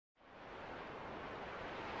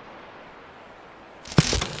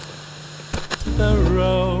the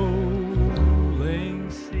rolling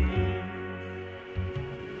sea.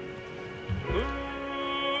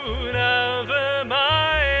 Moon over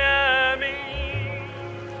Miami,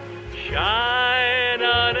 shine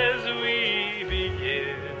on as we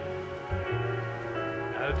begin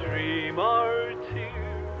a dream or two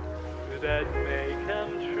that may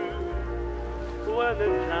come true when the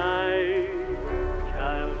time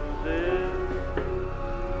comes in.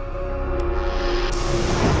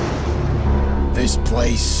 This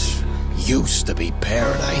place used to be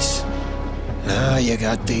paradise. Now you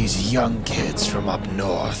got these young kids from up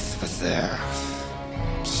north with their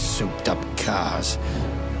souped-up cars.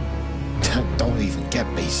 Don't even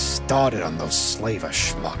get me started on those slaver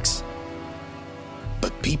schmucks.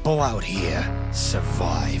 But people out here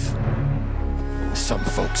survive. Some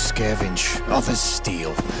folks scavenge, others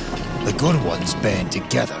steal. The good ones band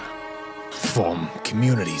together, form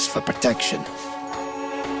communities for protection.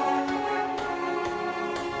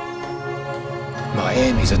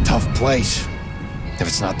 Miami's a tough place. If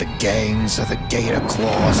it's not the gangs or the gator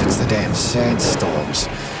claws, it's the damn sandstorms.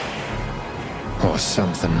 Or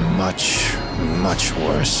something much, much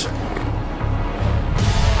worse.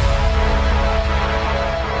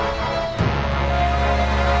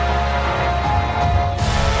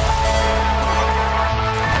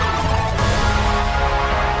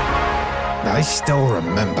 I still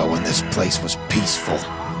remember when this place was peaceful,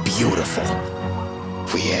 beautiful.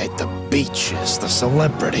 We had the beaches, the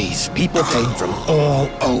celebrities. People came from all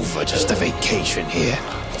over just to vacation here.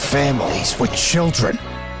 Families with children.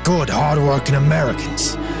 Good, hard-working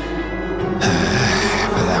Americans. But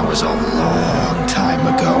that was a long time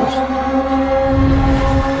ago.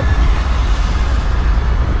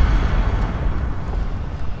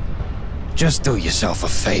 Just do yourself a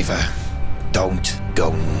favor. Don't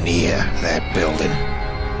go near that building.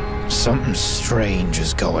 Something strange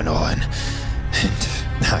is going on. And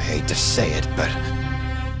I hate to say it, but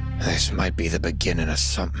this might be the beginning of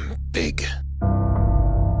something big.